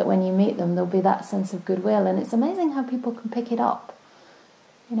likely that when you meet them there'll be that sense of goodwill. And it's amazing how people can pick it up.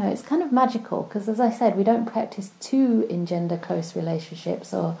 You know, it's kind of magical, because as I said, we don't practice to engender close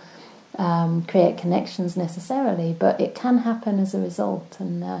relationships or create connections necessarily, but it can happen as a result.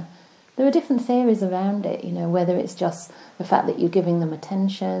 And there are different theories around it, you know, whether it's just the fact that you're giving them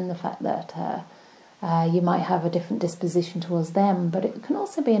attention, the fact that you might have a different disposition towards them, but it can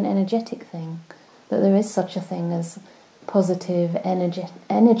also be an energetic thing, that there is such a thing as positive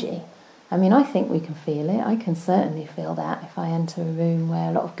energy. I mean, I think we can feel it. I can certainly feel that if I enter a room where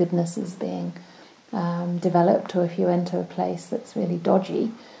a lot of goodness is being developed, or if you enter a place that's really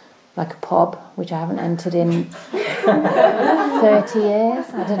dodgy, like a pub, which I haven't entered in 30 years,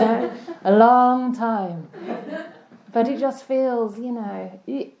 I don't know, a long time. But it just feels, you know,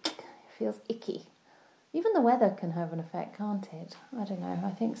 it feels icky. Even the weather can have an effect, can't it? I don't know, I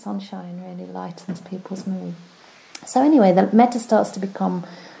think sunshine really lightens people's mood. So anyway, the metta starts to become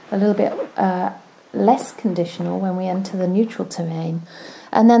a little bit less conditional when we enter the neutral terrain.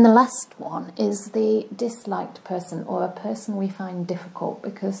 And then the last one is the disliked person, or a person we find difficult,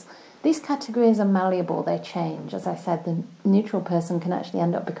 because these categories are malleable, they change. As I said, the neutral person can actually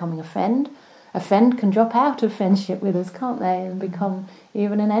end up becoming a friend. A friend can drop out of friendship with us, can't they, and become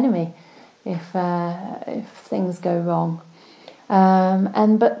even an enemy if things go wrong.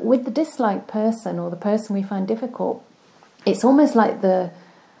 But with the disliked person, or the person we find difficult, it's almost like the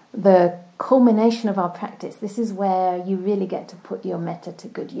culmination of our practice. This is where you really get to put your metta to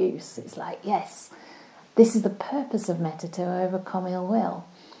good use. It's like, yes, this is the purpose of metta, to overcome ill will.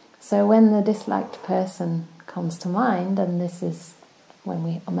 So when the disliked person comes to mind, and this is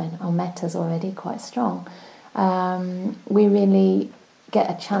when our metta is already quite strong, we really get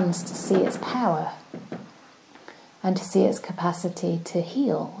a chance to see its power and to see its capacity to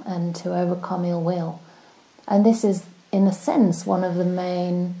heal and to overcome ill will. And this is, in a sense, one of the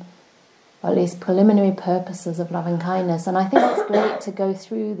main, or at least preliminary purposes of loving kindness. And I think it's great to go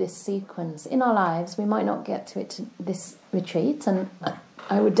through this sequence in our lives. We might not get to it to this retreat, and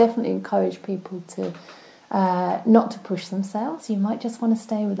I would definitely encourage people to not to push themselves. You might just want to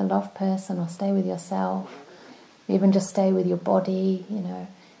stay with a loved person, or stay with yourself, even just stay with your body, you know.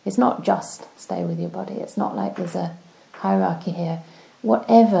 It's not just stay with your body. It's not like there's a hierarchy here.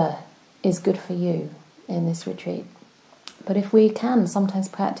 Whatever is good for you in this retreat. But if we can sometimes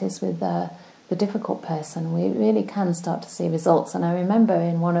practice with the difficult person, we really can start to see results. And I remember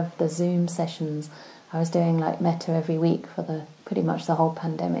in one of the Zoom sessions, I was doing like metta every week for pretty much the whole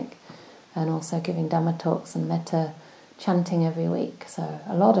pandemic, and also giving Dhamma talks and metta chanting every week. So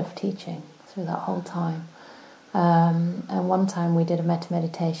a lot of teaching through that whole time. And one time we did a metta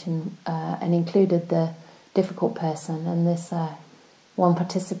meditation and included the difficult person, and this one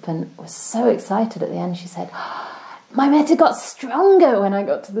participant was so excited at the end. She said, my metta got stronger when I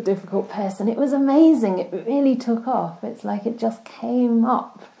got to the difficult person. It was amazing. It really took off. It's like it just came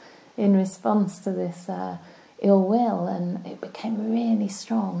up in response to this ill will, and it became really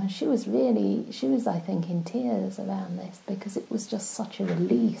strong. And she was, I think, in tears around this, because it was just such a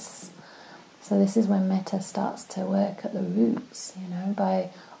release. So this is when metta starts to work at the roots, you know, by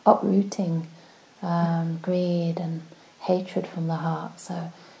uprooting greed and hatred from the heart.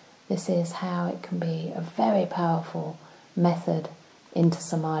 So this is how it can be a very powerful method into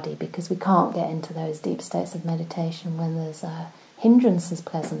samadhi, because we can't get into those deep states of meditation when there's hindrances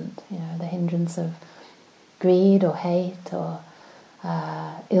present, you know, the hindrance of greed or hate or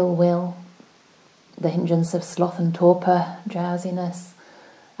ill will, the hindrance of sloth and torpor, drowsiness.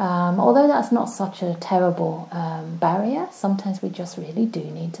 Although that's not such a terrible barrier, sometimes we just really do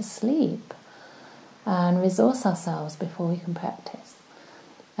need to sleep and resource ourselves before we can practice.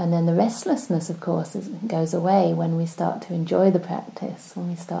 And then the restlessness, of course, goes away when we start to enjoy the practice, when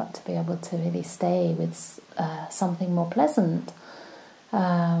we start to be able to really stay with something more pleasant.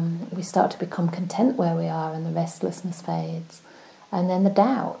 We start to become content where we are, and the restlessness fades. And then the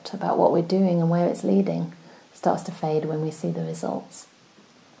doubt about what we're doing and where it's leading starts to fade when we see the results.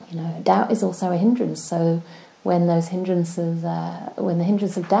 You know, doubt is also a hindrance, so when those hindrances, when the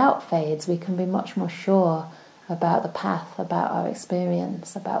hindrance of doubt fades, we can be much more sure about the path, about our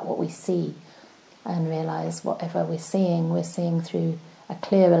experience, about what we see, and realize whatever we're seeing through a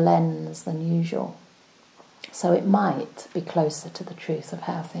clearer lens than usual. So it might be closer to the truth of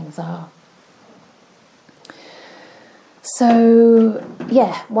how things are. So,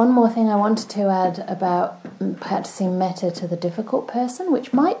 yeah, one more thing I wanted to add about practicing metta to the difficult person,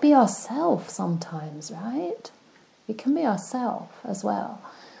 which might be ourselves sometimes, right? It can be ourself as well.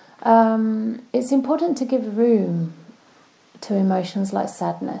 It's important to give room to emotions like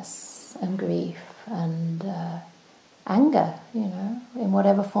sadness and grief and anger, in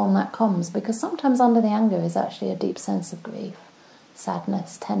whatever form that comes, because sometimes under the anger is actually a deep sense of grief,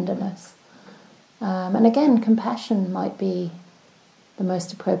 sadness, tenderness. And again, compassion might be the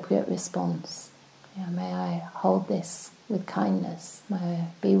most appropriate response. May I hold this with kindness. May I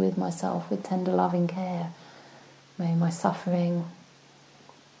be with myself with tender, loving care. May my suffering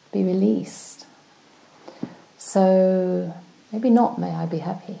be released. So maybe not may I be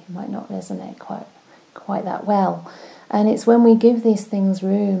happy. It might not resonate quite that well. And it's when we give these things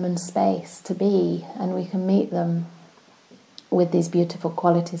room and space to be, and we can meet them with these beautiful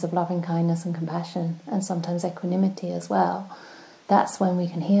qualities of loving kindness and compassion, and sometimes equanimity as well, that's when we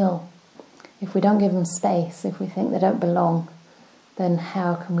can heal. If we don't give them space, if we think they don't belong, then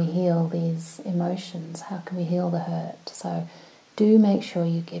how can we heal these emotions? How can we heal the hurt? So do make sure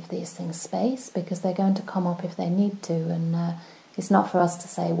you give these things space, because they're going to come up if they need to, and it's not for us to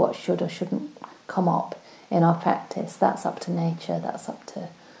say what should or shouldn't come up in our practice. That's up to nature, that's up to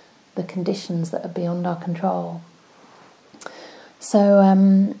the conditions that are beyond our control. So,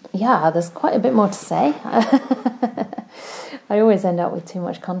 there's quite a bit more to say. I always end up with too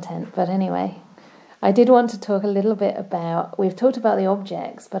much content, but anyway, I did want to talk a little bit about, we've talked about the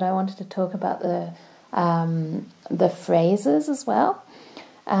objects, but I wanted to talk about the phrases as well,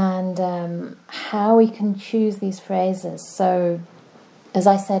 and how we can choose these phrases. So, as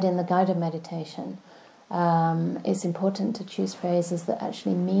I said in the guided meditation, it's important to choose phrases that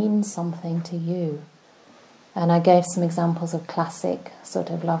actually mean something to you. And I gave some examples of classic sort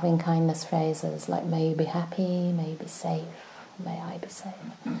of loving kindness phrases, like may you be happy, may you be safe, may I be safe,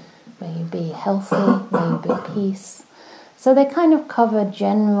 may you be healthy, may you be at peace. So they kind of cover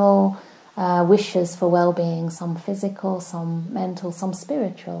general wishes for well-being, some physical, some mental, some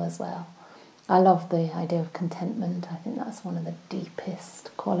spiritual as well. I love the idea of contentment. I think that's one of the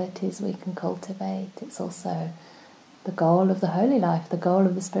deepest qualities we can cultivate. It's also the goal of the holy life, the goal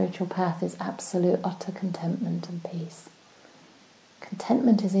of the spiritual path is absolute, utter contentment and peace.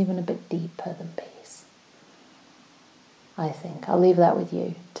 Contentment is even a bit deeper than peace, I think. I'll leave that with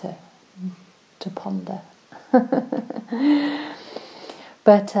you to ponder.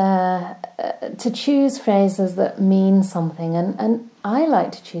 But to choose phrases that mean something, and I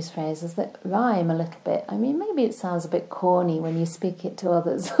like to choose phrases that rhyme a little bit. I mean, maybe it sounds a bit corny when you speak it to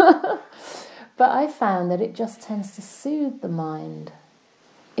others, but I found that it just tends to soothe the mind.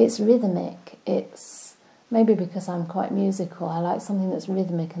 It's rhythmic. It's maybe because I'm quite musical. I like something that's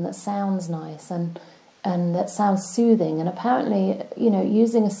rhythmic and that sounds nice and that sounds soothing. And apparently,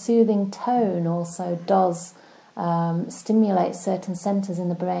 using a soothing tone also does stimulate certain centers in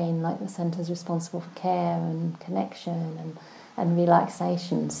the brain, like the centers responsible for care and connection and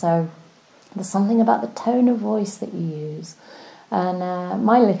relaxation. So there's something about the tone of voice that you use. And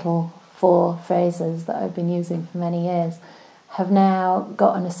my little 4 phrases that I've been using for many years have now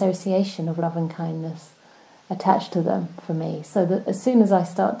got an association of love and kindness attached to them for me. So that as soon as I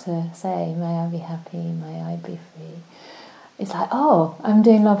start to say, may I be happy, may I be free, it's like, oh, I'm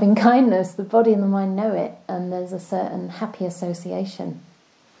doing loving kindness. The body and the mind know it, and there's a certain happy association.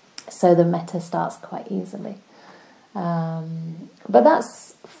 So the metta starts quite easily. But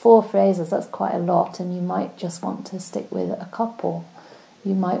that's 4 phrases, that's quite a lot, and you might just want to stick with a couple.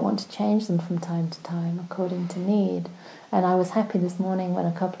 You might want to change them from time to time according to need. And I was happy this morning when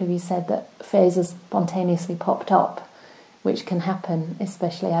a couple of you said that phrases spontaneously popped up, which can happen,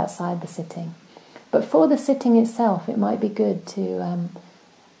 especially outside the sitting. But for the sitting itself, it might be good to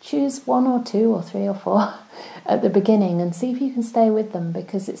choose 1 or 2 or 3 or 4 at the beginning and see if you can stay with them,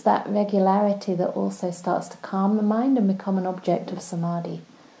 because it's that regularity that also starts to calm the mind and become an object of samadhi.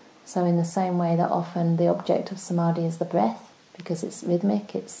 So in the same way that often the object of samadhi is the breath, because it's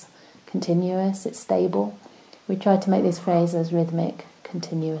rhythmic, it's continuous, it's stable. We try to make these phrases rhythmic,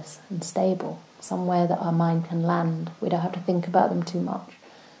 continuous and stable, somewhere that our mind can land. We don't have to think about them too much,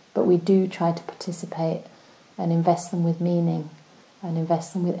 but we do try to participate and invest them with meaning and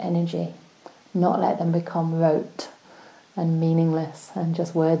invest them with energy, not let them become rote and meaningless and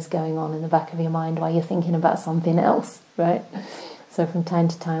just words going on in the back of your mind while you're thinking about something else, right? So from time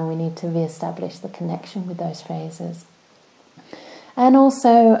to time we need to re-establish the connection with those phrases. And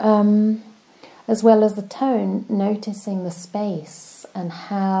also, as well as the tone, noticing the space and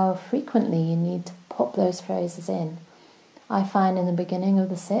how frequently you need to pop those phrases in. I find in the beginning of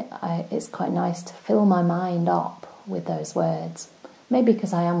the sit, it's quite nice to fill my mind up with those words. Maybe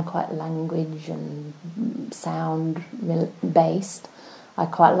because I am quite language and sound based, I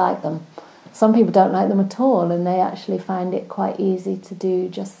quite like them. Some people don't like them at all, and they actually find it quite easy to do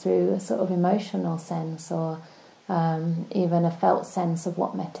just through a sort of emotional sense, or even a felt sense of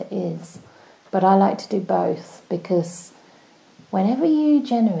what metta is. But I like to do both, because whenever you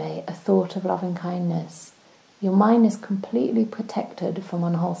generate a thought of loving kindness, your mind is completely protected from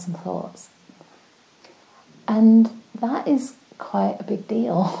unwholesome thoughts. And that is quite a big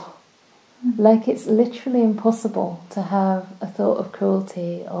deal. Like, it's literally impossible to have a thought of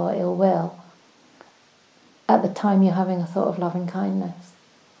cruelty or ill will at the time you're having a thought of loving kindness.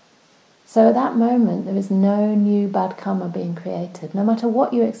 So at that moment, there is no new bad karma being created. No matter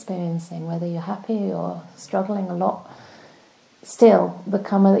what you're experiencing, whether you're happy or struggling a lot, still, the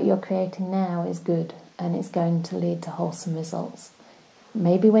karma that you're creating now is good, and it's going to lead to wholesome results.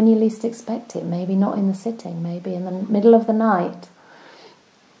 Maybe when you least expect it, maybe not in the sitting, maybe in the middle of the night.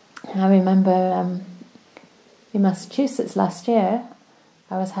 I remember in Massachusetts last year,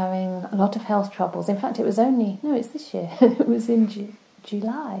 I was having a lot of health troubles. In fact, it's this year. It was in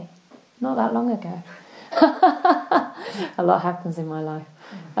July, not that long ago. A lot happens in my life.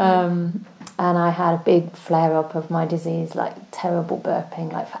 And I had a big flare-up of my disease, like terrible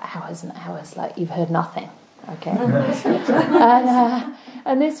burping, like for hours and hours, like you've heard nothing. Okay.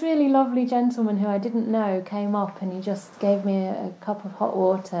 And this really lovely gentleman who I didn't know came up, and he just gave me a cup of hot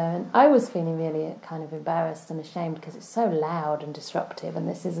water, and I was feeling really kind of embarrassed and ashamed because it's so loud and disruptive, and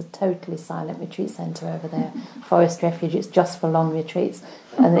this is a totally silent retreat centre over there, forest refuge. It's just for long retreats,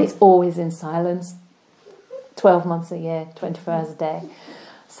 and it's always in silence, 12 months a year, 24 hours a day.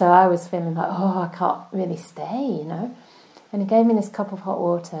 So I was feeling like, I can't really stay, you know. And he gave me this cup of hot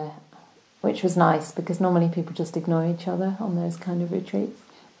water, which was nice, because normally people just ignore each other on those kind of retreats.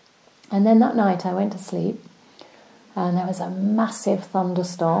 And then that night I went to sleep, and there was a massive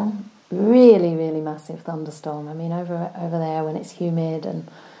thunderstorm, really, really massive thunderstorm. I mean, over there when it's humid and,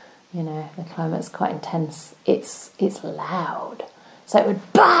 you know, the climate's quite intense, it's loud. So it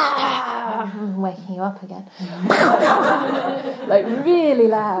would bang, waking you up again, like really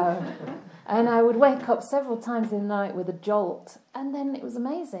loud. And I would wake up several times in the night with a jolt. And then it was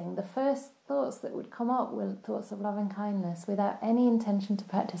amazing. The first thoughts that would come up were thoughts of loving kindness without any intention to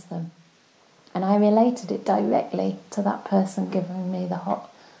practice them. And I related it directly to that person giving me the hot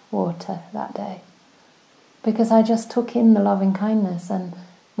water that day. Because I just took in the loving kindness, and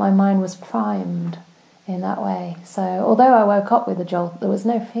my mind was primed in that way. So although I woke up with a jolt, there was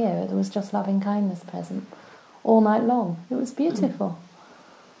no fear. There was just loving kindness present all night long. It was beautiful.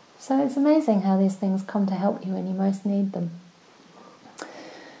 So it's amazing how these things come to help you when you most need them.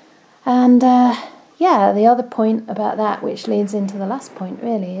 And the other point about that, which leads into the last point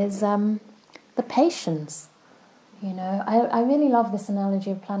really, is the patience. You know, I really love this analogy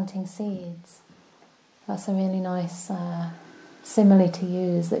of planting seeds. That's a really nice simile to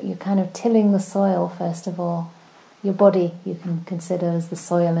use, that you're kind of tilling the soil first of all. Your body you can consider as the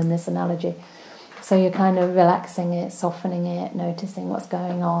soil in this analogy. So you're kind of relaxing it, softening it, noticing what's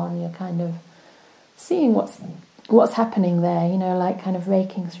going on. You're kind of seeing what's happening there, you know, like kind of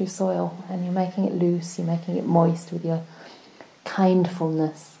raking through soil, and you're making it loose, you're making it moist with your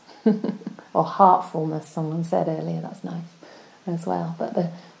kindfulness or heartfulness, someone said earlier. That's nice as well. But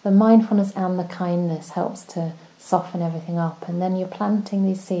the mindfulness and the kindness helps to soften everything up, and then you're planting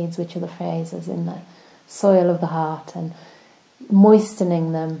these seeds, which are the phrases, in the soil of the heart, and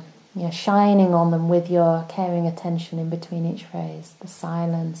moistening them. You're shining on them with your caring attention in between each phrase. The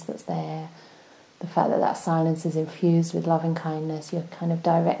silence that's there, the fact that silence is infused with loving kindness. You're kind of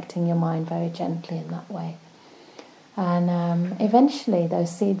directing your mind very gently in that way. And eventually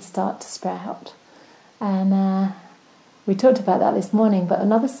those seeds start to sprout. And we talked about that this morning, but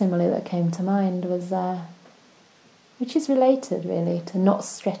another simile that came to mind was, which is related really to not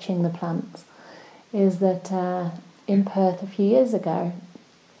stretching the plants, is that in Perth a few years ago,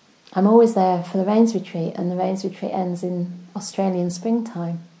 I'm always there for the Rains Retreat, and the Rains Retreat ends in Australian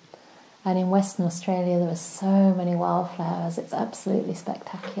springtime. And in Western Australia there are so many wildflowers, it's absolutely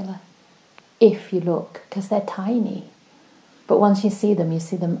spectacular. If you look, because they're tiny. But once you see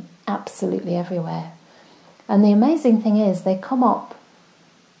them absolutely everywhere. And the amazing thing is, they come up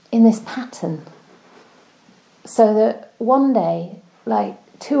in this pattern. So that one day, like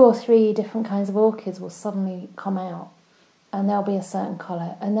 2 or 3 different kinds of orchids will suddenly come out, and there'll be a certain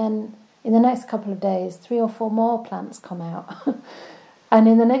colour. And then in the next couple of days, 3 or 4 more plants come out. And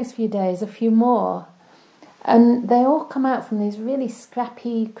in the next few days, a few more. And they all come out from these really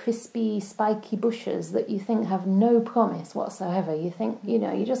scrappy, crispy, spiky bushes that you think have no promise whatsoever. You think, you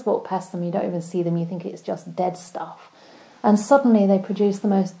know, you just walk past them, you don't even see them, you think it's just dead stuff. And suddenly they produce the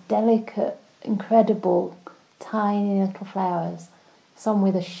most delicate, incredible, tiny little flowers. Some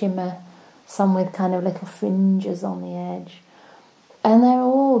with a shimmer, some with kind of little fringes on the edge. And they're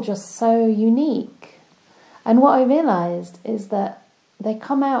all just so unique. And what I realised is that they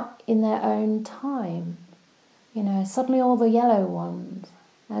come out in their own time. You know, suddenly all the yellow ones,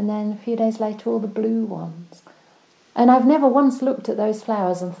 and then a few days later all the blue ones. And I've never once looked at those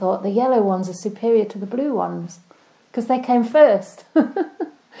flowers and thought the yellow ones are superior to the blue ones, because they came first.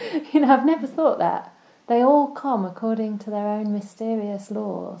 You know, I've never thought that. They all come according to their own mysterious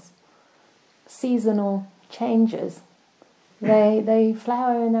laws. Seasonal changes. They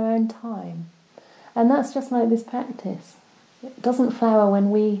flower in their own time. And that's just like this practice. It doesn't flower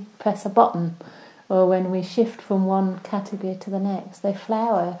when we press a button or when we shift from one category to the next. They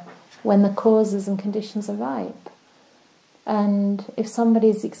flower when the causes and conditions are ripe. And if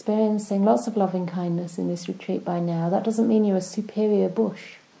somebody's experiencing lots of loving kindness in this retreat by now, that doesn't mean you're a superior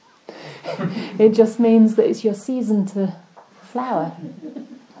bush. It just means that it's your season to flower.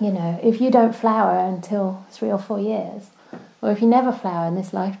 You know, if you don't flower until 3 or 4 years, or if you never flower in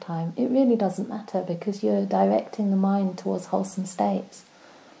this lifetime, it really doesn't matter, because you're directing the mind towards wholesome states.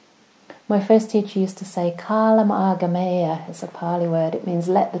 My first teacher used to say, Kalam agameya is a Pali word. It means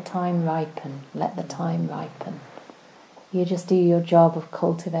let the time ripen, let the time ripen. You just do your job of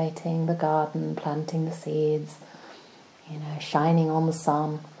cultivating the garden, planting the seeds, you know, shining on the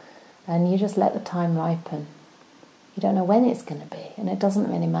sun, and you just let the time ripen. You don't know when it's going to be, and it doesn't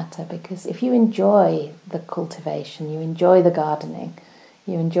really matter, because if you enjoy the cultivation, you enjoy the gardening,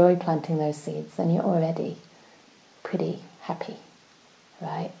 you enjoy planting those seeds, then you're already pretty happy,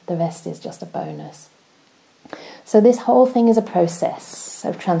 right? The rest is just a bonus. So this whole thing is a process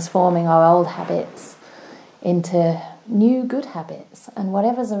of transforming our old habits into new good habits, and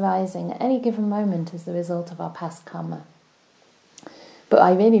whatever's arising at any given moment is the result of our past karma. But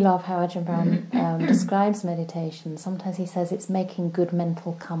I really love how Ajahn Brahm describes meditation. Sometimes he says it's making good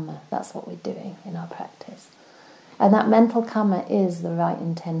mental karma. That's what we're doing in our practice. And that mental karma is the right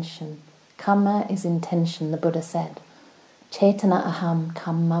intention. Karma is intention, the Buddha said. Cetana aham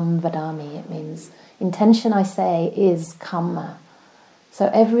kammam vadami. It means intention, I say, is karma. So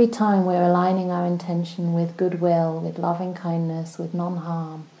every time we're aligning our intention with goodwill, with loving kindness, with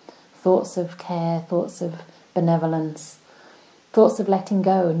non-harm, thoughts of care, thoughts of benevolence, thoughts of letting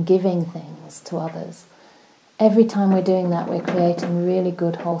go and giving things to others. Every time we're doing that, we're creating really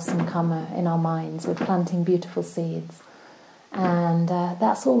good, wholesome karma in our minds. We're planting beautiful seeds. And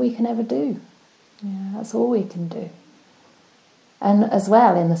that's all we can ever do. Yeah, that's all we can do. And as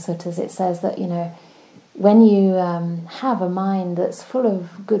well, in the suttas, it says that, you know, when you have a mind that's full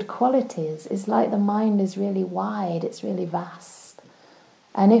of good qualities, it's like the mind is really wide, it's really vast.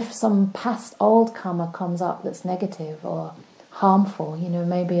 And if some past old karma comes up that's negative or harmful, you know,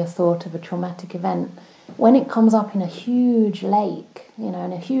 maybe a thought of a traumatic event, when it comes up in a huge lake, you know,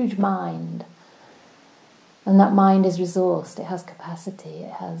 in a huge mind, and that mind is resourced, it has capacity,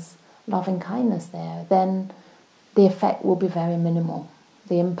 it has loving kindness there, then the effect will be very minimal.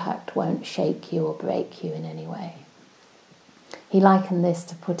 The impact won't shake you or break you in any way. He likened this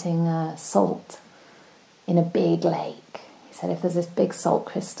to putting salt in a big lake. He said if there's this big salt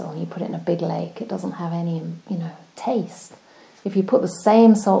crystal and you put it in a big lake, it doesn't have any, you know, taste. If you put the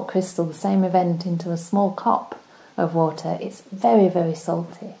same salt crystal, the same event, into a small cup of water, it's very, very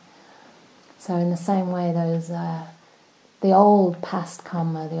salty. So in the same way, those the old past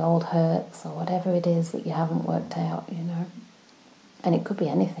karma, the old hurts, or whatever it is that you haven't worked out, you know, and it could be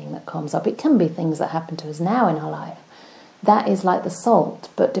anything that comes up. It can be things that happen to us now in our life. That is like the salt,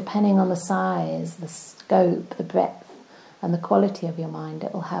 but depending on the size, the scope, the breadth, and the quality of your mind,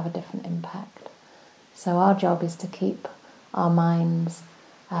 it will have a different impact. So our job is to keep our minds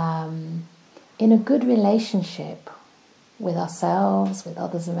in a good relationship with ourselves, with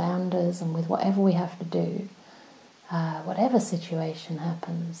others around us, and with whatever we have to do. Whatever situation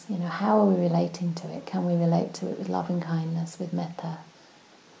happens, you know, how are we relating to it? Can we relate to it with loving kindness, with metta,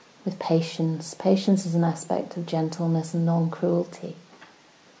 with patience? Patience is an aspect of gentleness and non-cruelty.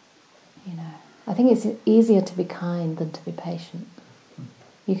 You know, I think it's easier to be kind than to be patient.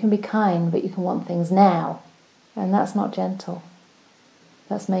 You can be kind, but you can want things now, and that's not gentle.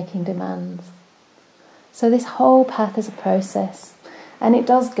 That's making demands. So this whole path is a process, and it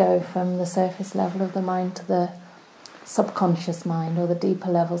does go from the surface level of the mind to the subconscious mind, or the deeper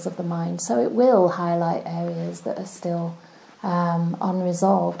levels of the mind. So it will highlight areas that are still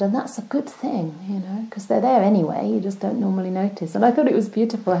unresolved, and that's a good thing, you know, because they're there anyway, you just don't normally notice. And I thought it was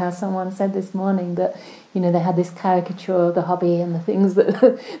beautiful how someone said this morning that, you know, they had this caricature of the hobby and the things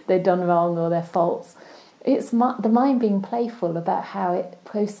that they'd done wrong or their faults. It's the mind being playful about how it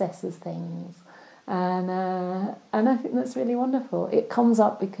processes things, And I think that's really wonderful. It comes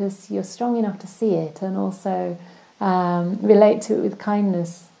up because you're strong enough to see it and also relate to it with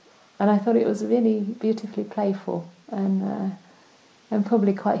kindness. And I thought it was really beautifully playful and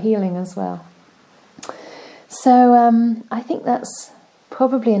probably quite healing as well. So I think that's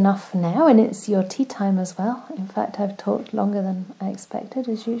probably enough for now, and it's your tea time as well. In fact, I've talked longer than I expected,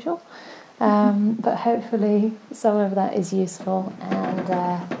 as usual. But hopefully some of that is useful, and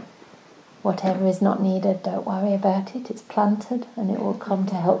whatever is not needed, don't worry about it. It's planted, and it will come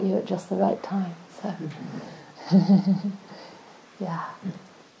to help you at just the right time. So, yeah.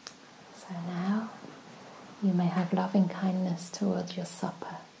 So now you may have loving kindness towards your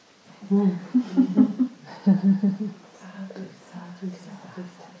supper.